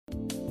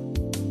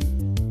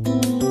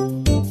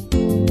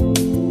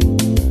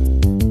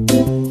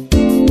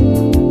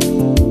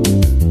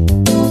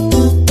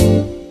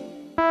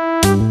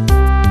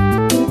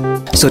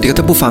สวัสดีครับ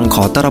ท่านผู้ฟังข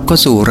อต้อนรับเข้า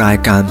สู่ราย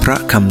การพระ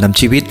คำนำ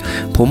ชีวิต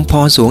ผมพ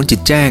รสวงจิ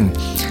ตแจ้ง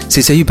ศิ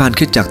ษยาภิบาลค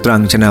ริสตจักรตรั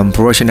งจะนำพ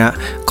ระวจนะ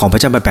ของพระ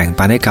เจ้ามาแบ่ง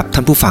ปันให้กับท่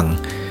านผู้ฟัง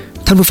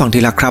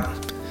ที่รักครับ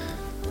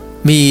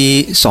มี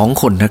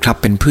2คนนะครับ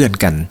เป็นเพื่อน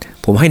กัน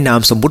ผมให้นาม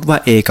สมมุติว่า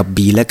A กับ B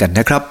แล้วกัน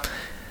นะครับ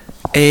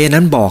A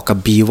นั้นบอกกับ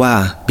B ว่า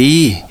B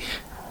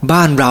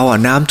บ้านเรา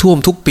น้ำท่วม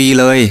ทุกปี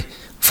เลย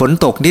ฝน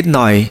ตกนิดห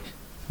น่อย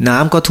น้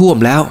ำก็ท่วม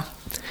แล้ว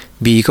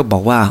B ก็บอ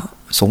กว่า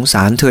สงส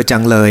ารเธอจั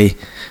งเลย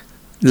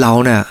เรา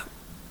เนี่ย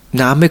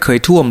น้ำไม่เคย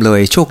ท่วมเล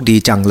ยโชคดี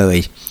จังเลย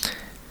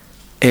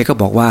เอก็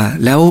บอกว่า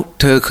แล้ว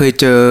เธอเคย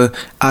เจอ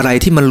อะไร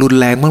ที่มันรุน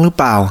แรงบ้างหรือ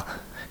เปล่า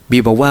บี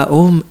บอกว่าโ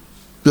อ้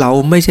เรา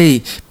ไม่ใช่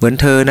เหมือน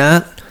เธอนะ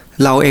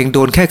เราเองโด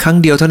นแค่ครั้ง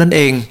เดียวเท่านั้นเ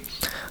อง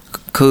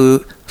คือ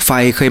ไฟ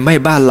เคยไหม้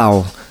บ้านเรา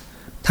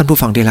ท่านผู้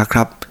ฟังที่รักค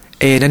รับ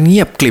เอนั้นเ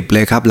งียบกลิบเล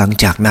ยครับหลัง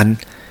จากนั้น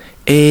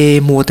เอ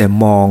มัวแต่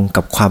มอง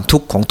กับความทุ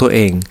กข์ของตัวเอ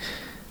ง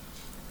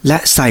และ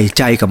ใส่ใ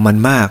จกับมัน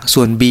มาก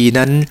ส่วนบี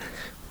นั้น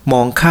ม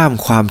องข้าม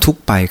ความทุก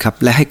ข์ไปครับ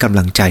และให้กำ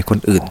ลังใจคน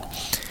อื่น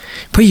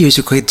พระเย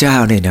ซูคริสต์เจ้า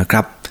เนี่ยนะค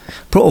รับ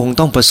พระองค์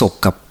ต้องประสบ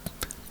กับ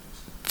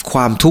คว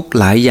ามทุกข์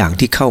หลายอย่าง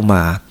ที่เข้าม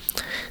า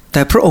แ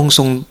ต่พระองค์ท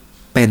รง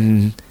เป็น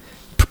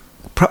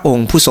พระอง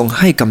ค์ผู้ทรง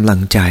ให้กำลั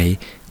งใจ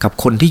กับ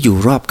คนที่อยู่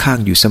รอบข้าง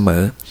อยู่เสม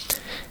อ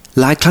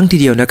หลายครั้งที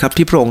เดียวนะครับ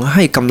ที่พระองค์ใ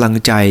ห้กำลัง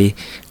ใจ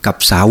กับ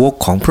สาวก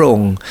ของพระอง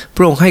ค์พ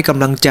ระองค์ให้ก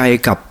ำลังใจ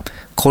กับ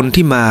คน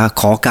ที่มา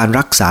ขอการ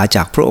รักษาจ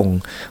ากพระองค์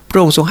พระ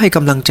องค์ทรงให้ก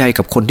ำลังใจ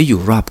กับคนที่อ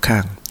ยู่รอบข้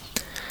าง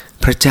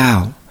พระเจ้า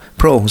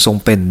พระองค์ทรง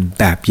เป็น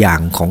แบบอย่าง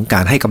ของกา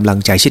รให้กำลัง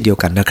ใจเช่นเดียว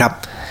กันนะครับ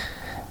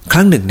ค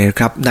รั้งหนึ่งนะ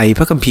ครับในพ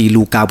ระคัมภีร์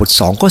ลูกาบท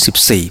2ข้อ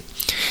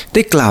14ไ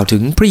ด้กล่าวถึ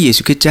งพระเย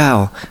ซูคริสต์เจ้า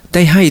ไ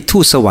ด้ให้ทู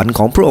ตสวรรค์ข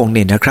องพระองค์เ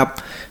นี่ยนะครับ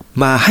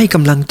มาให้ก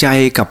ำลังใจ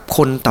กับค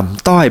นต่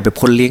ำต้อยแบบ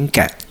คนเลี้ยงแก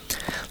ะ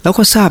แล้ว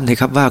ก็ทราบนะ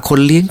ครับว่าคน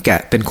เลี้ยงแกะ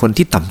เป็นคน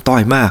ที่ต่ำต้อ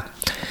ยมาก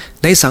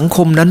ในสังค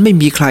มนั้นไม่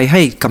มีใครใ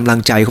ห้กำลัง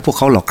ใจพวกเ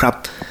ขาหรอกครับ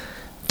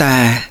แต่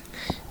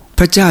พ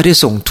ระเจ้าได้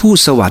ส่งทูต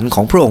สวรรค์ข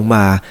องพระองค์ม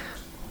า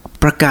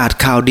ประกาศ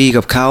ข่าวดี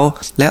กับเขา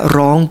และ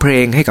ร้องเพล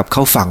งให้กับเข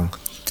าฟัง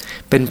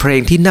เป็นเพล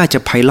งที่น่าจะ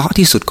ไพเราะ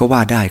ที่สุดก็ว่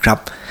าได้ครับ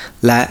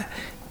และ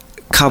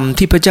คำ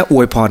ที่พระเจ้าอ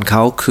วยพรเข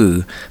าคือ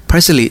พระ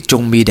สิริจ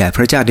งมีแด่พ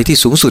ระเจ้าในที่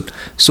สูงสุด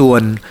ส่ว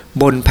น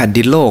บนแผ่น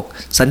ดินโลก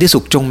สันติสุ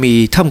ขจงมี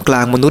ท่ามกล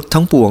างมนุษย์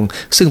ทั้งปวง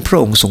ซึ่งพระ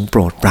องค์ทรงโป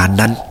รดปราน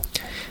นั้น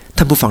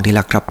ท่านผู้ฟังที่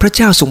รักครับพระเ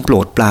จ้าทรงโปร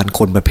ดปรานค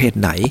นประเภท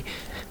ไหน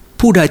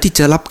ผู้ใดที่จ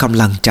ะรับก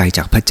ำลังใจจ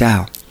ากพระเจ้า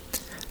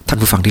ท่า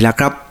นผู้ฟังที่รัก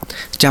ครับ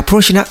จากพระว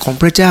จนะของ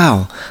พระเจ้า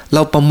เร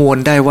าประมวล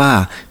ได้ว่า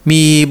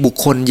มีบุค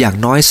คลอย่าง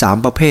น้อย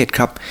3ประเภทค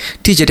รับ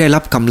ที่จะได้รั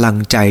บกำลัง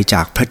ใจจ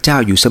ากพระเจ้า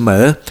อยู่เสม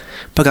อ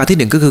ประการ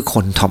ที่1ก็คือค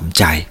นถ่อม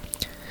ใจ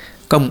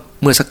ก็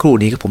เมื่อสักครู่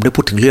นี้ผมได้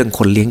พูดถึงเรื่องค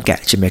นเลี้ยงแกะ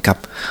ใช่ไหมครับ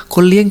ค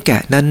นเลี้ยงแก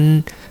ะนั้น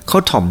เขา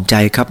ถ่อมใจ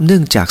ครับเนื่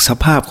องจากส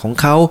ภาพของ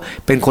เขา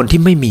เป็นคน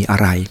ที่ไม่มีอะ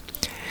ไร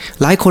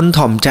หลายคน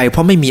ถ่อมใจเพร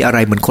าะไม่มีอะไร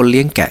เหมือนคนเ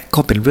ลี้ยงแกะก็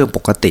เป็นเรื่องป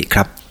กติค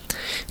รับ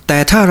แต่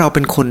ถ้าเราเ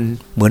ป็นคน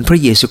เหมือนพระ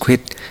เยซูคริส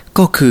ต์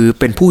ก็คือ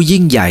เป็นผู้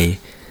ยิ่งใหญ่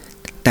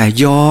แต่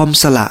ยอม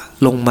สละ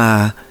ลงมา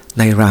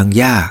ในราง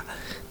หญ้า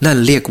นั่น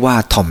เรียกว่า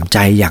ถ่อมใจ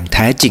อย่างแ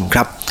ท้จริงค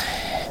รับ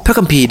พระ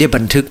คัมภีร์ได้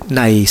บันทึกใ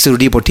นสดุ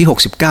ดีบทที่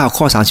69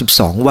ข้อ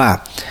32ว่า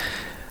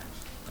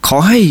ขอ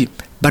ให้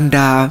บรรด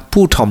า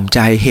ผู้ถ่อมใจ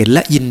เห็นแล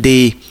ะยิน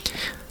ดี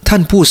ท่า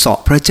นผู้เสาะ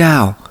พระเจ้า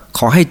ข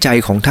อให้ใจ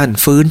ของท่าน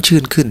ฟื้นชื่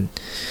นขึ้น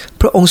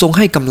พระองค์ทรงใ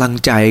ห้กำลัง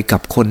ใจกั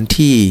บคน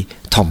ที่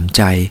ถ่อมใ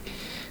จ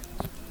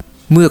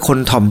เมื่อคน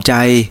ถ่อม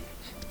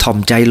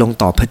ใจลง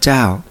ต่อพระเจ้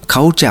าเข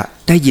าจะ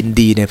ได้ยิน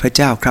ดีในพระเ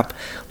จ้าครับ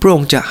พระอ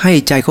งค์จะให้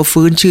ใจเขา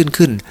ฟื้นชื่น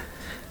ขึ้น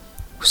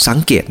สัง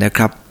เกตนะค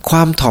รับคว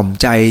ามถ่อม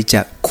ใจจ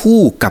ะ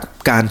คู่กับ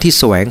การที่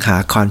แสวงหา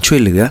ความช่ว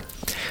ยเหลือ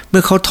เมื่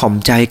อเขาถ่อม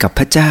ใจกับ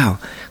พระเจ้า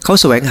เขา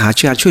แสวงหา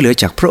การช่วยเหลือ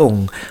จากพระอง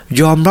ค์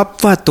ยอมรับ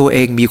ว่าตัวเอ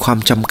งมีความ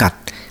จำกัด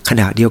ข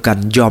ณะเดียวกัน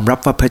ยอมรับ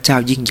ว่าพระเจ้า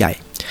ยิ่งใหญ่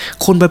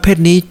คนประเภท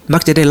นี้มั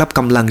กจะได้รับก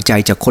ำลังใจ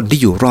จากคนที่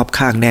อยู่รอบ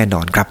ข้างแน่น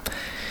อนครับ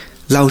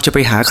เราจะไป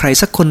หาใคร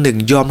สักคนหนึ่ง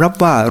ยอมรับ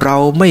ว่าเรา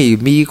ไม่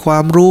มีควา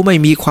มรู้ไม่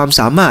มีความ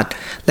สามารถ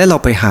และเรา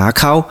ไปหา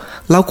เขา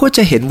เราก็จ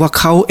ะเห็นว่า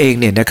เขาเอง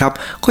เนี่ยนะครับ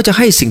ก็จะใ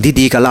ห้สิ่งที่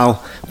ดีกับเรา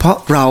เพราะ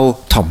เรา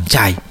ถ่อมใจ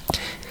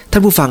ท่า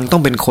นผู้ฟังต้อ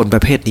งเป็นคนปร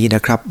ะเภทนี้น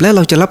ะครับและเร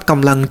าจะรับก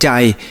ำลังใจ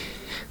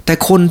แต่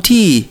คน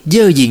ที่เ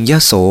ย่อหยิ่งย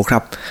โสครั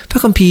บพระ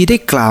คัมภีร์ได้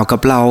กล่าวกั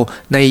บเรา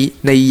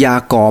ในยา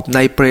กอบใน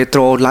เปโตร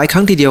หลายค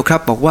รั้งทีเดียวครั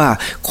บบอกว่า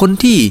คน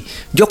ที่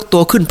ยกตั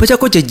วขึ้นพระเจ้า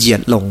ก็จะเหยีย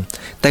ดลง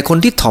แต่คน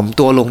ที่ถ่อม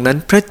ตัวลงนั้น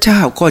พระเจ้า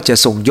ก็จะ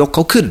ทรงยกเข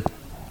าขึ้น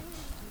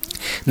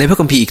ในพระ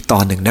คัมภีร์อีกตอ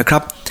นหนึ่งนะครั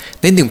บ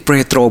ใน1เป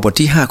โตรบท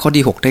ที่5ข้อ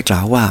ที่6ได้กล่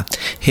าวว่า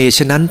เหตุฉ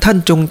ะนั้นท่าน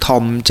จงถ่อ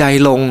มใจ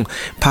ลง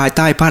ภายใ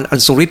ต้พระอัน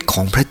ทรงฤทธิ์ข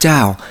องพระเจ้า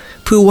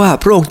เพื่อว่า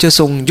พระองค์จะ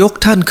ทรงยก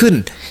ท่านขึ้น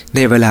ใน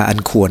เวลาอั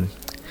นควร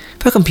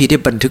พระคัมภีร์ได้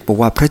บันทึกบอก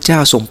ว่าพระเจ้า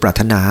ทรงปราร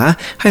ถนา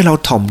ให้เรา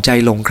ถ่อมใจ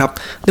ลงครับ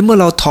และเมื่อ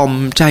เราถ่อม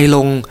ใจล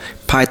ง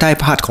ภายใต้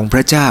พระหัตถ์ของพร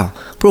ะเจ้า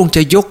พระองค์จ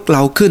ะยกเร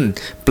าขึ้น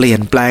เปลี่ย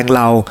นแปลงเ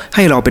ราใ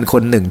ห้เราเป็นค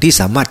นหนึ่งที่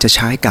สามารถจะใ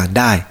ช้การไ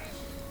ด้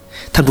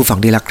ท่านผู้ฟัง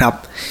ดีละครับ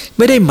ไ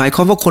ม่ได้หมายคว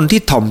ามว่าคนที่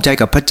ถ่อมใจ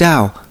กับพระเจ้า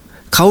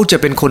เขาจะ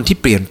เป็นคนที่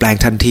เปลี่ยนแปลง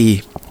ทันที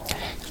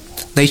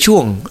ในช่ว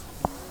ง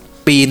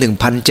ปี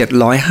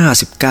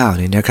 1759 เ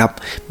นี่ยนะครับ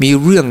มี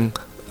เรื่อง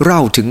เล่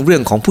าถึงเรื่อ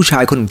งของผู้ชา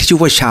ยคนหนึ่งที่ชื่อ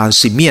ว่าชาร์ลส์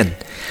ซิเมี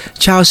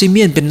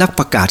ยนเป็นนักป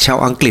ระกาศชาว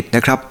อังกฤษน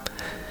ะครับ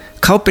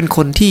เขาเป็นค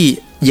นที่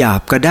หยา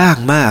บกระด้าง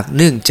มากเ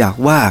นื่องจาก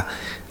ว่า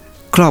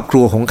ครอบค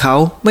รัวของเขา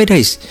ไม่ได้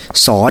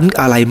สอน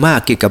อะไรมาก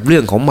เกี่ยวกับเรื่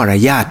องของมาร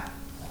ยาท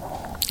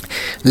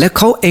และเ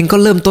ขาเองก็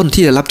เริ่มต้น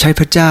ที่จะรับใช้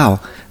พระเจ้า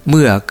เ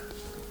มื่อ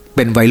เ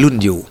ป็นวัยรุ่น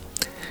อยู่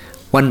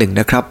วันหนึ่ง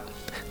นะครับ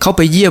เขาไ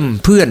ปเยี่ยม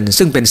เพื่อน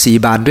ซึ่งเป็นสี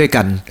บานด้วย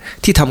กัน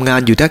ที่ทำงาน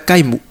อยู่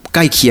ใก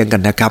ล้เคียงกั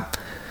นนะครับ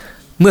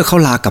เมื่อเขา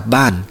ลากลับ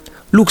บ้าน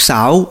ลูกส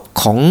าว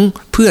ของ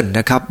เพื่อนน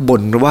ะครับ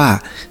บ่นว่า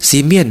ซี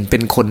เมียนเป็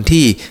นคน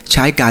ที่ใ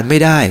ช้การไม่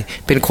ได้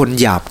เป็นคน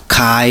หยาบค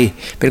าย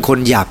เป็นคน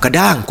หยาบกระ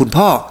ด้างคุณ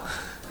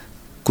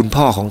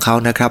พ่อของเขา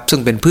นะครับซึ่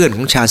งเป็นเพื่อนข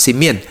องชาซี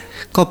เมียน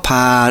ก็พ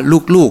า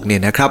ลูกๆเนี่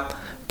ยนะครับ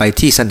ไป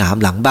ที่สนาม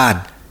หลังบ้าน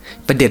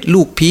ไปเด็ด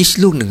ลูกพีช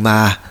ลูกหนึ่งมา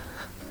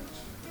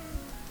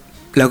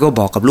แล้วก็บ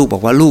อกกับลูกบอ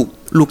กว่า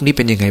ลูกนี้เ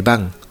ป็นยังไงบ้า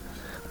ง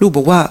ลูกบ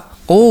อกว่า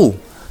โอ้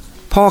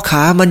พ่อข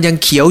ามันยัง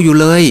เขียวอยู่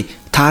เลย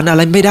ทานอะไ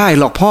รไม่ได้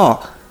หรอกพ่อ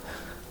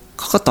เ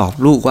ขาก็ตอบ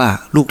ลูกว่า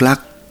ลูกรัก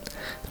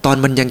ตอน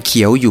มันยังเ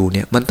ขียวอยู่เ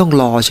นี่ยมันต้อง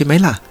รอใช่ไหม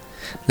ล่ะ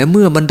และเ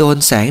มื่อมันโดน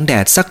แสงแด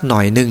ดสักหน่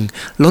อยหนึ่ง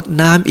ลด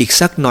น้ำอีก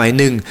สักหน่อย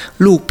หนึ่ง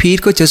ลูกพีช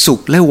ก็จะสุก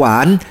และหวา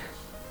น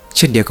เ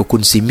ช่นเดียวกับคุ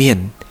ณซีเมียน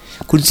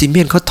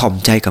เขาถ่อม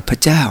ใจกับพระ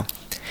เจ้า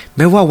แ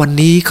ม้ว่าวัน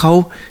นี้เขา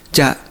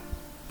จะ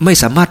ไม่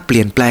สามารถเป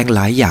ลี่ยนแปลงห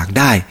ลายอย่าง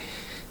ได้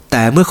แ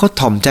ต่เมื่อเขา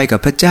ถ่อมใจกับ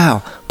พระเจ้า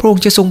พระอง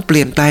ค์จะทรงเป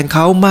ลี่ยนแปลงเข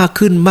ามาก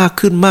ขึ้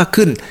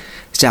น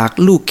จาก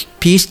ลูก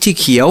พีชที่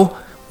เขียว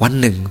วัน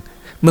หนึ่ง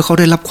เมื่อเขา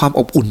ได้รับความ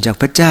อบอุ่นจาก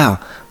พระเจ้า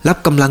รับ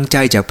กำลังใจ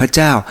จากพระเ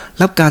จ้า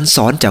รับการส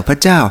อนจากพระ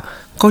เจ้า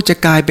เขาจะ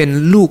กลายเป็น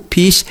ลูก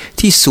พีช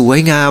ที่สวย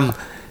งาม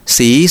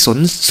สี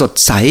สด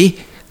ใส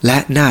และ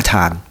น่าท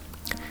าน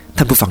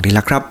ท่านผู้ฟังที่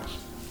รักครับ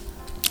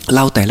เร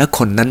าแต่ละค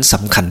นนั้นส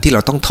ำคัญที่เร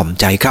าต้องถ่อม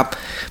ใจครับ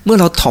เมื่อ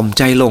เราถ่อม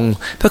ใจลง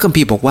พระคัม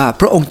ภีร์บอกว่า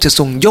พระองค์จะท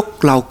รงยก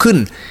เราขึ้น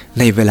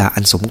ในเวลาอั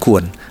นสมคว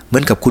รเหมื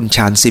อนกับคุณช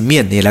าญซิเมี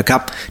ยนนี่แหละครั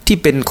บที่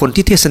เป็นคน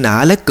ที่เทศนา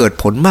และเกิด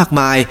ผลมาก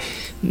มาย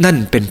นั่น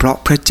เป็นเพราะ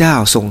พระเจ้า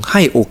ทรงใ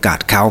ห้โอกาส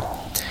เขา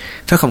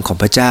พระคำของ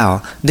พระเจ้า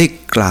ได้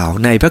กล่าว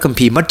ในพระคัม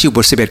ภีร์มัทธิวบ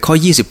ท11ข้อ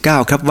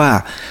29ครับว่า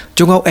จ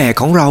งเอาแอก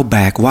ของเราแบ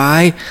กไว้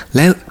แล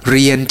ะเ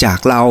รียนจาก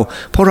เรา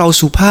เพราะเรา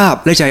สุภาพ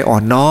และใจอ่อ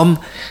นน้อม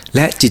แล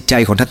ะจิตใจ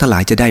ของท่านทั้งหลา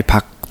ยจะได้พั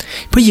ก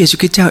พระเยซู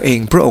คริสต์เจ้าเอง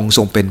พระองค์ท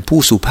รงเป็นผู้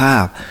สุภา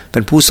พเป็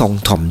นผู้ทรง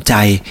ถ่อมใจ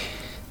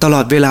ตล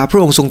อดเวลาพร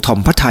ะองค์ทรงถ่อม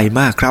พระทัย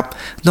มากครับ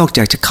นอกจ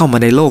ากจะเข้ามา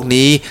ในโลก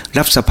นี้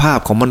รับสภาพ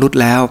ของมนุษย์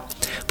แล้ว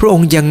พระอง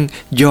ค์ยัง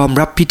ยอม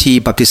รับพิธี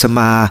บัพติศม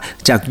า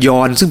จากยอ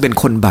ห์นซึ่งเป็น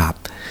คนบาป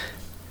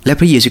และ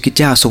พระเยซูคริสต์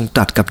เจ้าทรงต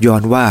รัสกับยอห์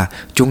นว่า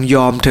จงย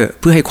อมเถอะ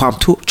เพื่อให้ความ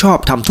ชอบ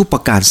ธรรมทุกปร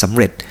ะการสำ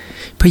เร็จ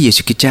พระเย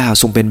ซูคริสต์เจ้า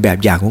ทรงเป็นแบบ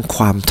อย่างของค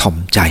วามถ่อม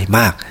ใจม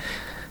าก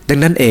ดัง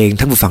นั้นเอง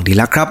ท่านผู้ฟังที่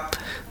รักครับ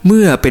เ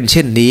มื่อเป็นเ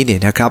ช่นนี้เนี่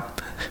ยนะครับ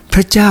พ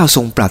ระเจ้าท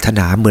รงปรารถ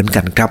นาเหมือน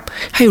กันครับ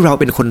ให้เรา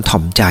เป็นคนถ่อ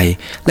มใจ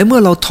และเมื่อ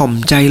เราถ่อม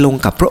ใจลง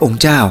กับพระองค์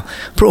เจ้า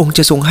พระองค์จ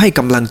ะทรงให้ก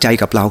ำลังใจ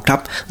กับเราครับ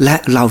และ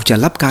เราจะ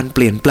รับการเป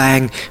ลี่ยนแปลง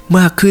ม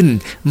ากขึ้น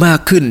เห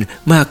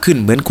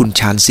มือนคุณ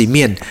ชาญซิเ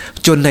มียน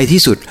จนใน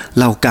ที่สุด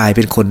เรากลายเ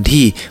ป็นคน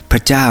ที่พร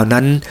ะเจ้า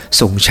นั้น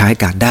ทรงใช้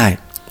การได้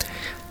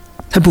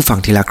ท่านผู้ฟัง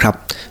ที่รักครับ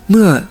เ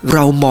มื่อเร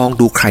ามอง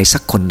ดูใครสั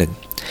กคนหนึ่ง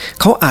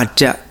เขาอาจ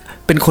จะ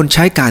เป็นคนใ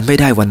ช้การไม่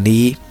ได้วัน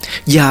นี้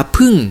อย่า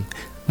พึ่ง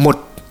หมด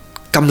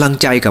กำลัง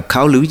ใจกับเข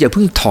าหรืออย่าเ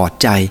พิ่งถอด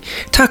ใจ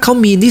ถ้าเขา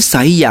มีนิ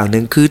สัยอย่างห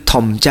นึ่งคือถ่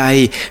อมใจ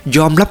ย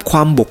อมรับคว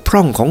ามบกพร่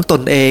องของต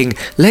นเอง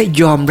และ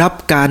ยอมรับ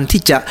การ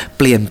ที่จะเ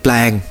ปลี่ยนแปล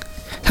ง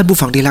ท่านผู้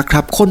ฟังที่รักค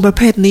รับคนประเ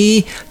ภทนี้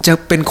จะ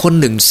เป็นคน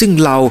หนึ่งซึ่ง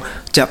เรา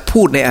จะ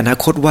พูดในอนา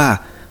คตว่า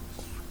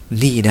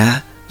นี่นะ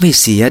ไม่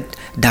เสีย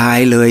ดาย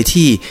เลย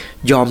ที่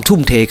ยอมทุ่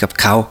มเทกับ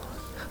เขา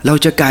เรา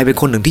จะกลายเป็น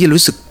คนหนึ่งที่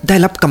รู้สึกได้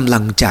รับกำลั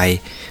งใจ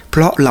เพ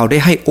ราะเราได้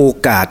ให้โอ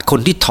กาสคน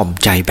ที่ถ่อม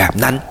ใจแบบ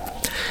นั้น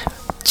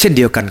เช่นเ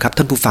ดียวกันครับ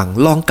ท่านผู้ฟัง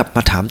ลองกลับม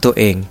าถามตัว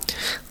เอง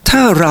ถ้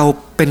าเรา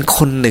เป็นค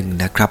นหนึ่ง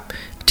นะครับ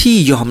ที่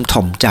ยอมถ่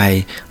อมใจ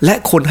และ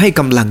คนให้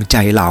กำลังใจ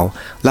เ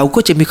ราก็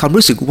จะมีความ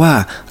รู้สึกว่า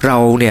เรา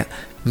เนี่ย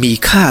มี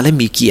ค่าและ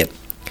มีเกียรติ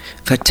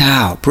พระเจ้า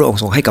พระองค์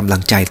ทรงให้กำลั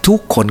งใจทุก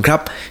คนครั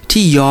บ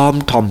ที่ยอม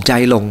ถ่อมใจ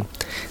ลง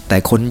แต่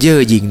คนเย่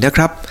อหยิ่งนะค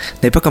รับ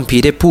ในพระคัมภี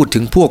ร์ได้พูดถึ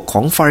งพวกข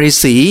องฟาริ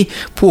สี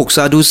พวกซ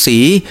าดูสี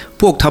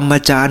พวกธรรม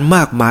จารย์ม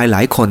ากมายหล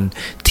ายคน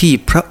ที่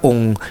พระอง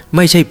ค์ไ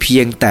ม่ใช่เพี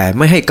ยงแต่ไ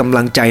ม่ให้กำ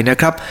ลังใจนะ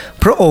ครับ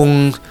พระองค์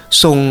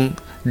ทรง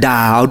ด่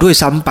าด้วย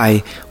ซ้ำไป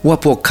ว่า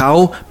พวกเขา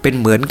เป็น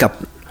เหมือนกับ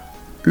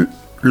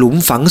หลุม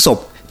ฝังศพ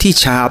ที่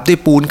ฉาบด้วย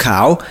ปูนขา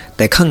วแ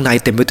ต่ข้างใน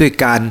เต็มไปด้วย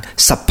การ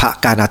สัพพ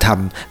การธรร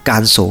มกา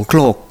รโสโคร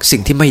กสิ่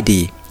งที่ไม่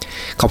ดี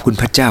ขอบคุณ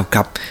พระเจ้าค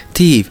รับ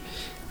ที่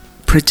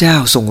พระเจ้า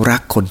ทรงรั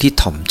กคนที่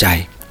ถ่อมใจ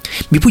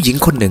มีผู้หญิง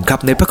คนหนึ่งครับ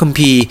ในพระคัม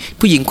ภีร์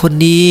ผู้หญิงคน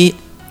นี้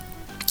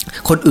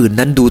คนอื่น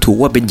นั้นดูถูก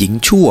ว่าเป็นหญิง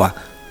ชั่ว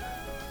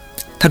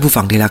ท่านผู้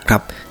ฟังที่รักครั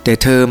บแต่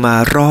เธอมา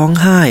ร้อง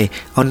ไห้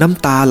เอาน้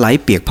ำตาไหล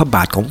เปียกพระบ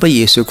าทของพระเย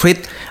ซูคริส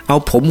ต์เอา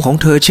ผมของ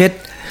เธอเช็ด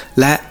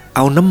และเอ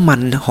าน้ำมั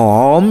นหอ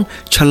ม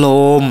ฉโล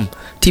ม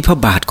ที่พระ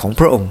บาทของ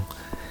พระองค์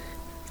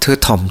เธอ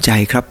ถ่อมใจ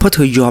ครับเพราะเธ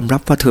อยอมรั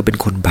บว่าเธอเป็น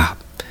คนบาป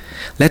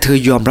และเธอ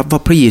ยอมรับว่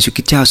าพระเยซูค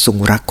ริสต์เจ้าทรง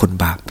รักคน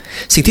บาป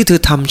สิ่งที่เธอ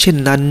ทำเช่น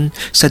นั้น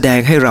แสดง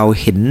ให้เรา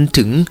เห็น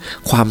ถึง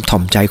ความถ่อ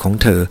มใจของ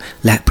เธอ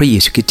และพระเย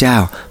ซูคริสต์เจ้า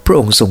พระ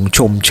องค์ทรงช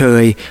มเช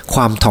ยคว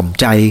ามถ่อม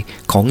ใจ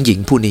ของหญิง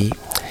ผู้นี้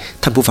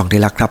ท่านผู้ฟัง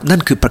ที่รักครับนั่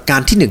นคือประการ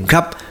ที่หนึ่งค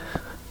รับ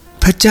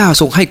พระเจ้า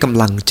ทรงให้ก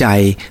ำลังใจ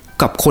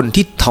กับคน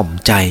ที่ถ่อม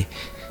ใจ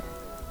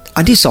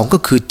อันที่สองก็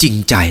คือจริง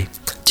ใจ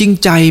จริง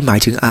ใจหมาย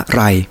ถึงอะไ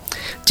ร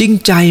จริง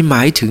ใจหม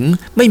ายถึง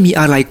ไม่มี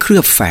อะไรเคลื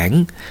อบแฝง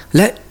แ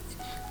ละ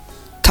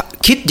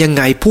คิดยังไ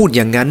งพูดอ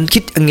ย่างนั้นคิ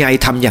ดยังไง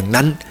ทำอย่าง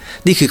นั้น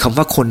นี่คือคำ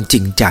ว่าคนจริ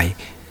งใจ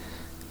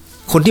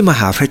คนที่มา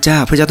หาพระเจ้า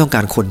ต้องก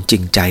ารคนจริ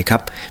งใจครั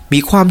บมี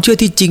ความเชื่อ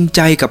ที่จริงใ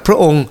จกับพระ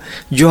องค์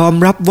ยอม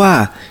รับว่า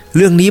เ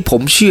รื่องนี้ผ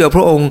มเชื่อพ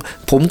ระองค์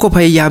ผมก็พ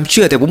ยายามเ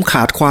ชื่อแต่ผมข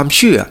าดความเ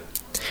ชื่อ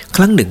ค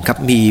รั้งหนึ่งครับ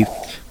มี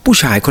ผู้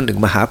ชายคนหนึ่ง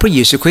มาหาพระเย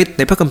ซูคริสต์ใ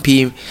นพระคัมภี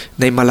ร์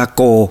ในมาระโ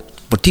ก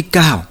บทที่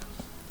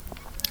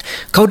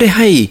9เขาได้ใ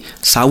ห้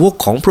สาวก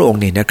ของพระองค์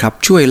เนี่ยนะครับ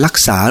ช่วยรัก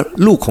ษา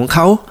ลูกของเข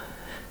า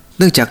เ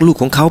นื่องจากลูก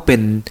ของเขาเป็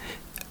น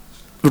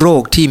โร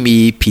คที่มี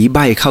ผีใ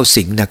บ้เข้า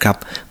สิงนะครับ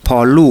พอ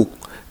ลูก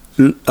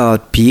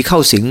ผีเข้า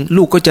สิง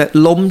ลูกก็จะ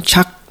ล้ม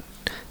ชัก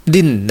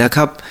ดิ้นนะค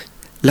รับ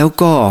แล้ว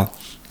ก็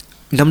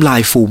น้ำลา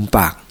ยฟูมป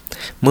าก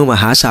เมื่อมา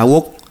หาสา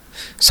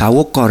ว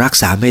กก็รัก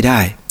ษาไม่ได้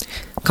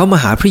เขามา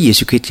หาพระเย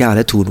ซูคริสต์เจ้าแ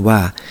ละทูลว่า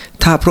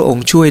ถ้าพระอง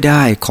ค์ช่วยไ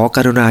ด้ขอก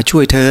รุณาช่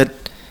วยเถิด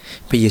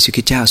พระเยซูค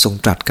ริสต์เจ้าทรง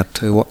ตรัส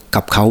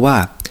กับเขาว่า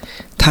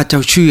ถ้าเจ้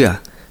าเชื่อ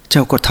เจ้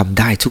าก็ทำ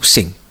ได้ทุก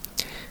สิ่ง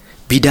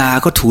บิดา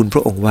ก็ทูลพร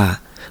ะองค์ว่า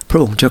พระ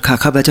องค์เจ้า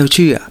ข้าพเจ้าเ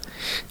ชื่อ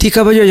ที่ข้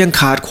าพเจ้ายัง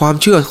ขาดความ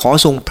เชื่อขอ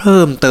ทรงเ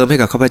พิ่มเติมให้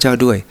กับข้าพเจ้า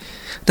ด้วย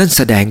นั่นแ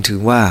สดงถึง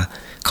ว่า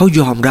เขา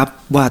ยอมรับ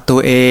ว่าตัว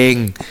เอง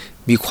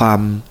มีความ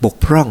บก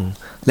พร่อง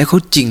และเขา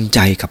จริงใจ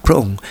กับพระ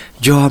องค์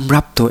ยอม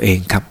รับตัวเอง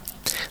ครับ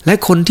และ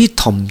คนที่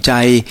ถ่อมใจ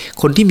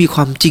คนที่มีคว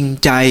ามจริง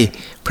ใจ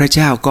พระเ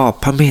จ้าก็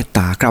พระเมตต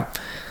าครับ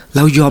เร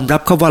ายอมรั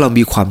บครับว่าเรา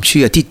มีความเ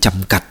ชื่อที่จ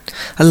ำกัด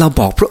เรา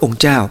บอกพระองค์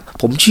เจ้า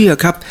ผมเชื่อ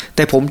ครับแ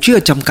ต่ผมเชื่อ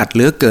จำกัดเห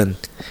ลือเกิน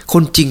ค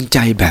นจริงใจ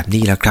แบบ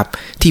นี้แหละครับ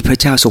ที่พระ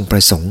เจ้าทรงปร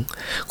ะสงค์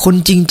คน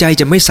จริงใจ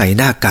จะไม่ใส่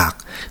หน้ากาก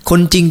คน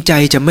จริงใจ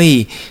จะไม่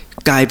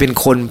กลายเป็น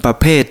คนประ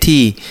เภท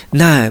ที่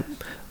หน้า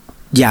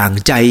อย่าง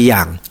ใจอย่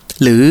าง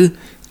หรือ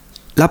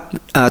รับ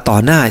ต่อ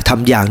หน้าท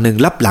ำอย่างหนึ่ง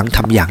รับหลังท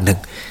ำอย่างหนึ่ง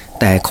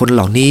แต่คนเห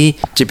ล่านี้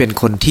จะเป็น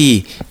คนที่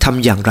ท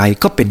ำอย่างไร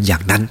ก็เป็นอย่า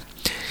งนั้น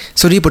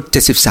สดุดีบท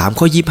73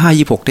ข้อ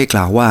25-26ได้ก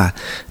ล่าวว่า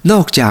น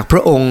อกจากพร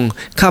ะองค์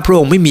ข้าพระอ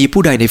งค์ไม่มี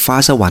ผู้ใดในฟ้า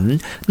สวรรค์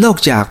นอก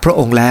จากพระ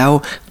องค์แล้ว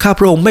ข้า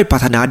พระองค์ไม่ปรา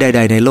รถนาใด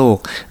ๆในโลก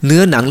เนื้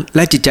อหนังแล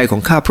ะจิตใจขอ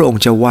งข้าพระอง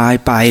ค์จะวาย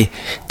ไป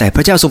แต่พ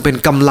ระเจ้าทรงเป็น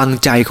กำลัง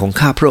ใจของ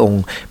ข้าพระอง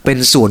ค์เป็น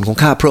ส่วนของ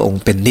ข้าพระองค์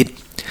เป็นนิจ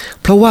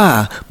เพราะว่า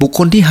บุคค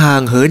ลที่ห่า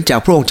งเหินจาก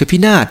พระองค์จะพิ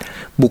นาศ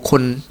บุคค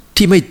ล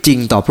ที่ไม่จริง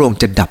ต่อพระองค์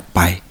จะดับไป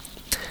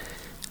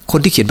คน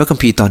ที่เขียนพระคัม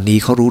ภีร์ตอนนี้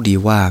เขารู้ดี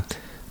ว่า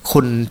ค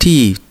น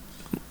ที่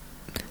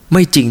ไ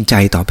ม่จริงใจ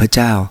ต่อพระเ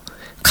จ้า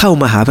เข้า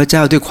มาหาพระเจ้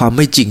าด้วยความไ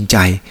ม่จริงใจ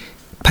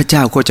พระเจ้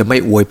าก็จะไม่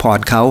อวยพร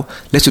เขา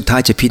และสุดท้า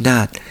ยจะพินา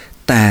ศ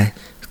แต่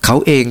เขา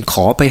เองข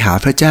อไปหา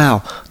พระเจ้า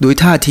โดย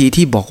ท่าที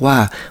ที่บอกว่า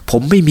ผ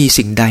มไม่มี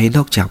สิ่งใดน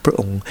อกจากพระ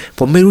องค์ผ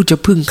มไม่รู้จะ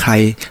พึ่งใคร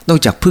นอก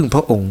จากพึ่งพ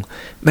ระองค์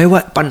ไม่ว่า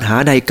ปัญหา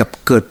ใด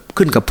เกิด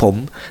ขึ้นกับผม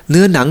เ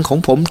นื้อหนังของ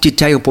ผมจิต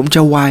ใจของผมจ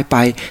ะวายไป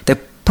แต่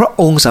พระ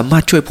องค์สามา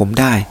รถช่วยผม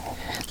ได้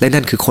และ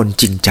นั่นคือคน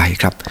จริงใจ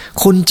ครับ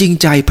คนจริง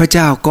ใจพระเ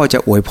จ้าก็จะ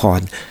อวยพ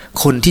ร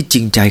คนที่จ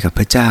ริงใจกับ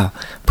พระเจ้า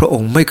พระอ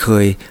งค์ไม่เค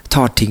ยท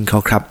อดทิ้งเขา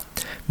ครับ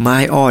ไม้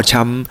อ้อ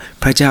ช้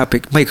ำพระเจ้า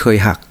ไม่เคย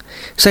หัก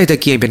ไส้ตะ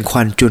เกียงเป็นค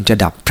วันจนจะ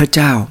ดับพระเ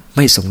จ้าไ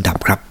ม่ทรงดับ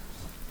ครับ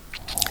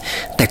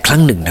แต่ครั้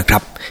งหนึ่งนะครั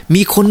บ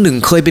มีคนหนึ่ง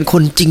เคยเป็นค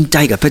นจริงใจ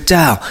กับพระเ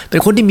จ้าเป็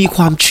นคนที่มีค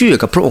วามเชื่อ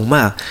กับพระองค์ม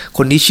ากค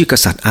นนี้ชื่อก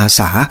ษัตริย์อาส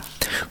า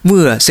เ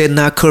มื่อเซน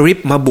าเคริบ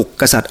มาบุก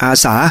กษัตริย์อา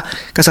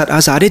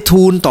สาได้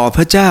ทูลต่อพ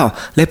ระเจ้า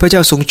และพระเจ้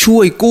าทรงช่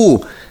วยกู้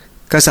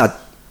กษัตริย์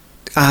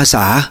อาส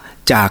า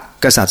จาก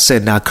กษัตริย์เซ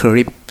นาเค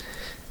ริบ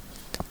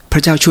พร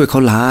ะเจ้าช่วยเขา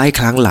หลาย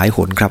ครั้งหลายห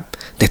นครับ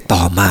แต่ต่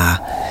อมา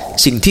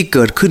สิ่งที่เ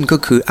กิดขึ้นก็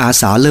คืออา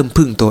สาเริ่ม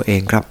พึ่งตัวเอ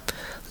งครับ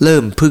เริ่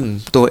มพึ่ง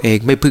ตัวเอง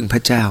ไม่พึ่งพร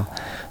ะเจ้า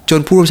จน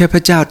ผู้รับใช้พร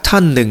ะเจ้าท่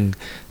านหนึ่ง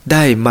ไ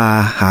ด้มา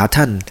หา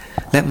ท่าน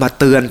และมา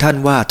เตือนท่าน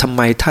ว่าทำไ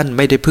มท่านไ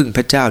ม่ได้พึ่งพ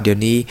ระเจ้าเดี๋ยว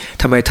นี้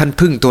ทำไมท่าน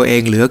พึ่งตัวเอ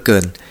งเหลือเกิ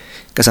น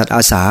กษัตริย์อ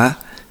าสา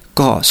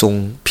ก็ทรง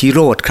พิโร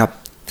ธครับ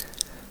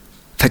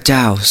พระเจ้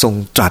าทรง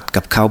ตรัส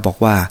กับเขาบอก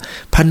ว่า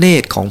พระเน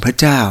ตรของพระ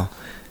เจ้า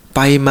ไป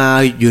มา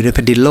อยู่ในแ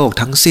ผ่นดินโลก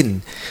ทั้งสิ้น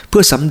เพื่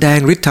อสำแดง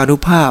ฤทธานุ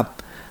ภาพ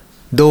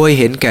โดย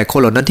เห็นแก่คน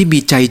เหล่านั้นที่มี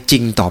ใจจริ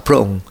งต่อพระ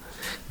องค์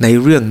ใน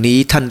เรื่องนี้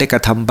ท่านได้กร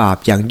ะทำบาป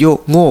อย่าง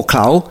โง่เขล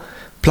า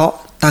เพราะ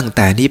ตั้งแ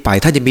ต่นี้ไป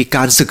ท่านจะมีก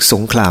ารศึกส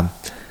งคราม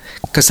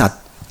กษัตริ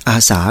ย์อา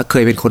สาเค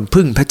ยเป็นคน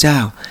พึ่งพระเจ้า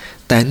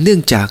แต่เนื่อ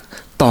งจาก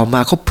ต่อมา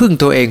เขาพึ่ง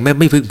ตัวเอง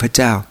ไม่พึ่งพระเ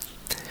จ้า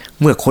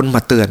เมื่อคนม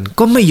าเตือน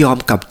ก็ไม่ยอม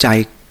กลับใจ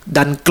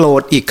ดันโกร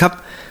ธอีกครับ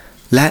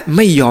และไ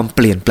ม่ยอมเป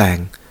ลี่ยนแปลง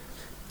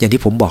อย่าง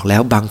ที่ผมบอกแล้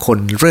วบางคน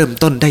เริ่ม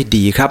ต้นได้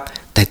ดีครับ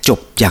แต่จบ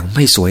อย่างไ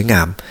ม่สวยง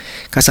าม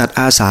กษัตริย์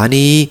อาสา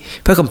นี้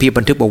พระคัมภีร์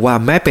บันทึกบอกว่า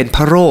แม้เป็นพ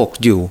ระโรค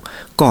อยู่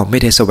ก็ไม่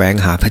ได้แสวง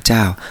หาพระเจ้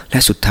าและ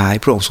สุดท้าย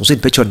พระองค์ทรงสิ้น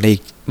พระชนม์ใน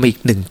อีก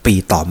1 ปี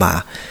ต่อมา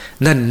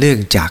นั่นเนื่อง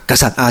จากก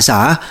ษัตริย์อาสา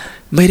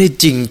ไม่ได้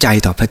จริงใจ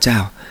ต่อพระเจ้า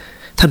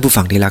ท่านผู้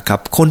ฟังที่รักครั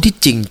บคนที่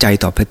จริงใจ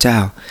ต่อพระเจ้า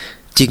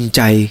จริงใ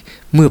จ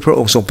เมื่อพระอ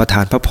งค์ทรงประท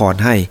านพระพร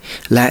ให้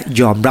และ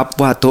ยอมรับ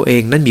ว่าตัวเอ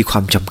งนั้นมีควา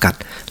มจำกัด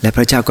และพ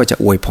ระเจ้าก็จะ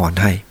อวยพร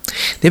ให้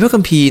ในพระคั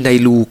มภีร์ใน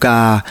ลูกา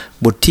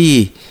บทที่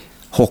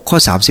6ข้อ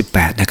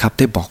38นะครับ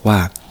ได้บอกว่า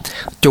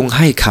จงใ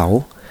ห้เขา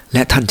แล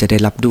ะท่านจะได้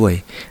รับด้วย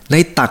ใน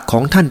ตักขอ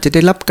งท่านจะไ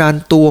ด้รับการ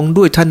ตวง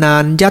ด้วยธนา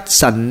นยัด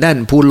สั่นแน่น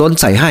พูนล้น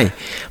ใส่ให้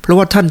เพราะ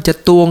ว่าท่านจะ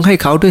ตวงให้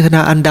เขาด้วยธน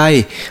าอันใด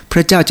พร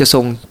ะเจ้าจะทร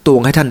งตว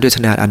งให้ท่านด้วยธ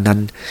นาอันนั้น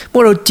เมื่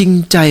อเราจริง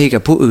ใจกั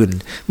บผู้อื่น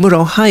เมื่อเร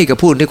าให้กับ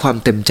ผู้อื่นด้วยความ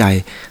เต็มใจ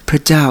พร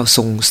ะเจ้าท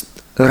รง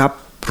รับ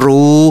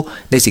รู้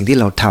ในสิ่งที่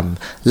เราท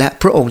ำและ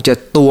พระองค์จะ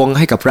ตวงใ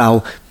ห้กับเรา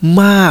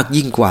มาก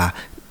ยิ่งกว่า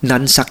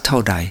นั้นสักเท่า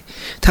ใด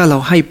ถ้าเรา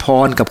ให้พ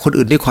รกับคน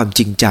อื่นด้วยความ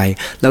จริงใจ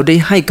เราได้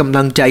ให้กำ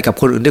ลังใจกับ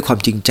คนอื่นด้วยความ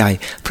จริงใจ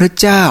พระ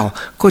เจ้า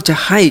ก็จะ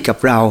ให้กับ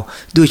เรา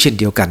ด้วยเช่น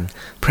เดียวกัน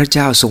พระเ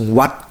จ้าทรง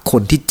วัดค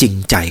นที่จริง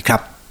ใจครั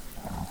บ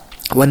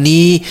วัน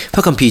นี้พร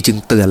ะคัมภีร์จึง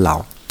เตือนเรา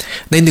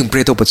ใน1เป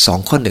โตรบท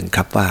2ข้อ1ค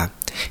รับว่า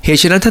เหตุ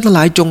ฉะนั้นท่านทั้งหล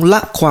ายจงละ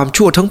ความ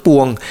ชั่วทั้งป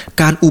วง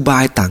การอุบา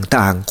ย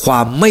ต่างๆคว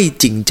ามไม่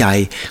จริงใจ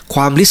คว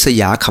ามริษ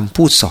ยาคำ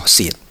พูดส่อเ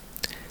สียด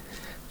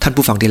ท่าน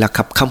ผู้ฟังที่รักค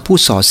รับคำพูด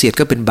ส่อเสียด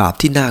ก็เป็นบาป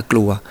ที่น่าก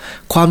ลัว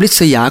ความริ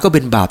ษยาก็เ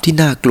ป็นบาปที่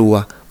น่ากลัว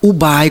อุ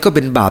บายก็เ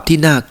ป็นบาปที่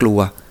น่ากลัว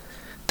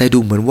แต่ดู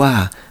เหมือนว่า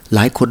หล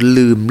ายคน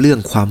ลืมเรื่อง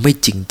ความไม่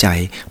จริงใจ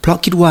เพราะ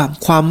คิดว่า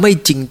ความไม่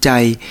จริงใจ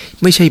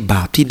ไม่ใช่บ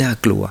าปที่น่า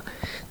กลัว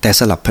แต่ส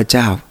ำหรับพระเ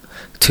จ้า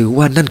ถือ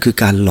ว่านั่นคือ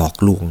การหลอก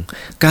ลวง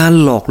การ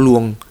หลอกลว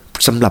ง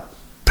สำหรับ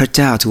พระเ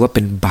จ้าถือว่าเ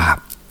ป็นบาป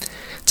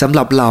สำห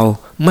รับเรา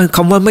ค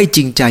ำว่าไม่จ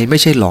ริงใจไม่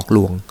ใช่หลอกล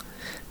วง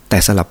แ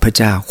ต่สำหรับพระ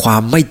เจ้าควา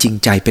มไม่จริง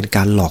ใจเป็นก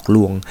ารหลอกล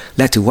วงแ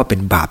ละถือว่าเป็น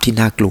บาปที่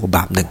น่ากลัวบ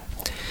าปหนึ่ง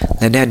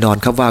และแน่นอน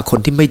ครับว่าคน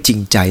ที่ไม่จริง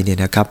ใจเนี่ย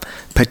นะครับ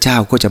พระเจ้า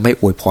ก็จะไม่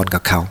อวยพรกั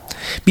บเขา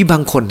มีบา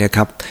งคนนะค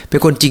รับเป็น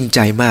คนจริงใจ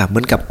มากเหมื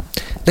อนกับ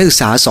นักศึก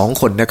ษา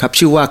2คนนะครับ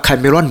ชื่อว่าแคม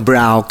เมรอนบร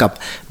าวน์กับ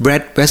แบร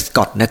ดเวสก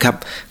อตนะครับ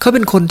เขาเ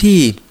ป็นคนที่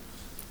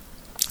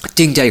จ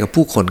ริงใจกับ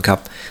ผู้คนครับ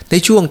ใน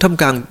ช่วงท่าม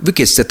กลางวิ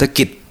กฤตเศรษฐ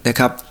กิจนะ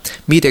ครับ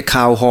มีแต่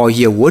ข่าวห่อเ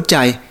หี่ยวหัวใจ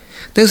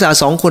นักศึกษา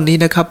2คนนี้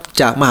นะครับ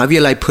จากมหาวิท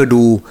ยาลัยเพอร์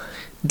ดู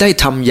ได้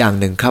ทำอย่าง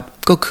หนึ่งครับ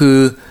ก็คือ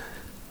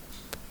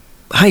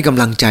ให้ก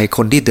ำลังใจค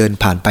นที่เดิน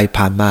ผ่านไป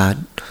ผ่านมา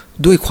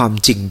ด้วยความ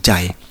จริงใจ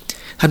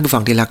ท่านผู้ฟั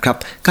งที่รักครับ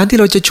การที่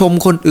เราจะชม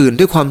คนอื่น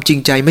ด้วยความจริง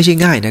ใจไม่ใช่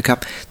ง่ายนะครับ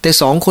แต่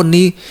2คน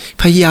นี้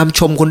พยายาม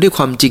ชมคนด้วยค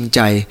วามจริงใจ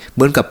เห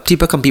มือนกับที่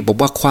พระคัมภีร์บอก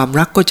ว่าความ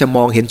รักก็จะม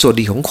องเห็นส่วน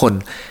ดีของคน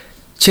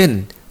เช่น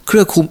เ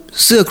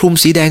สื้อคลุม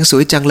สีแดงส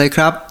วยจังเลยค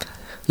รับ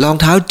รอง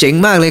เท้าเจ๋ง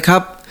มากเลยครั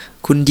บ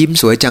คุณยิ้ม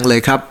สวยจังเลย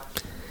ครับ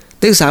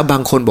นักศึกษาบา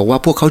งคนบอกว่า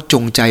พวกเขาจ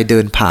งใจเดิ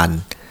นผ่าน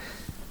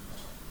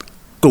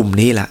กลุ่ม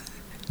นี้แหละ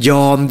ย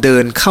อมเดิ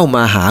นเข้าม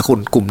าหาคน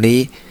กลุ่มนี้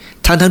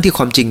ทั้งที่ค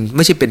วามจริงไ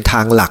ม่ใช่เป็นท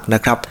างหลักน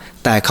ะครับ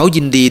แต่เขา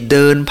ยินดีเ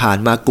ดินผ่าน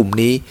มากลุ่ม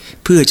นี้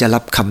เพื่อจะรั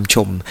บคำช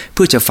มเ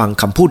พื่อจะฟัง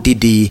คำพูด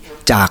ดี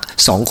ๆจาก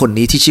2คน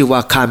นี้ที่ชื่อว่า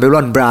คาร์เมร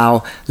อนบราวน์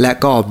และ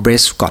ก็เบร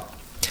สกอต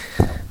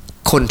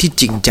คนที่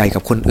จริงใจกั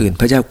บคนอื่น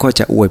พระเจ้าก็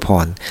จะอวยพ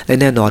รและ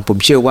แน่นอนผม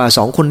เชื่อว่า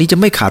2คนนี้จะ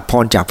ไม่ขาดพ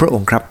รจากพระอ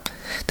งค์ครับ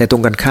แต่ตร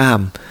งกันข้าม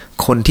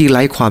คนที่ไ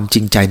ร้ความจ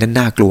ริงใจนั้น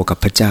น่ากลัวกับ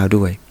พระเจ้า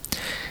ด้วย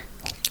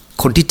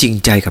คนที่จริง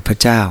ใจกับพระ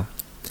เจ้า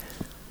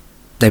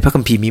ในพระคั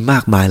มภีร์มีมา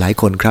กมายหลาย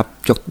คนครับ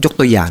ยก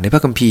ตัวอย่างในพร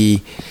ะคัมภีร์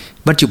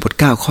มัทธิวบท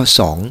9ข้อ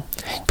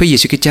2พระเย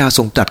ซูคริสต์เจ้าท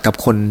รงตรัสกับ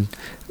ค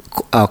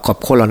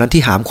นเหล่านั้น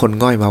ที่หามคน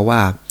ง่อยมาว่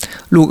า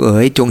ลูกเอ๋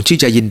ยจงชื่น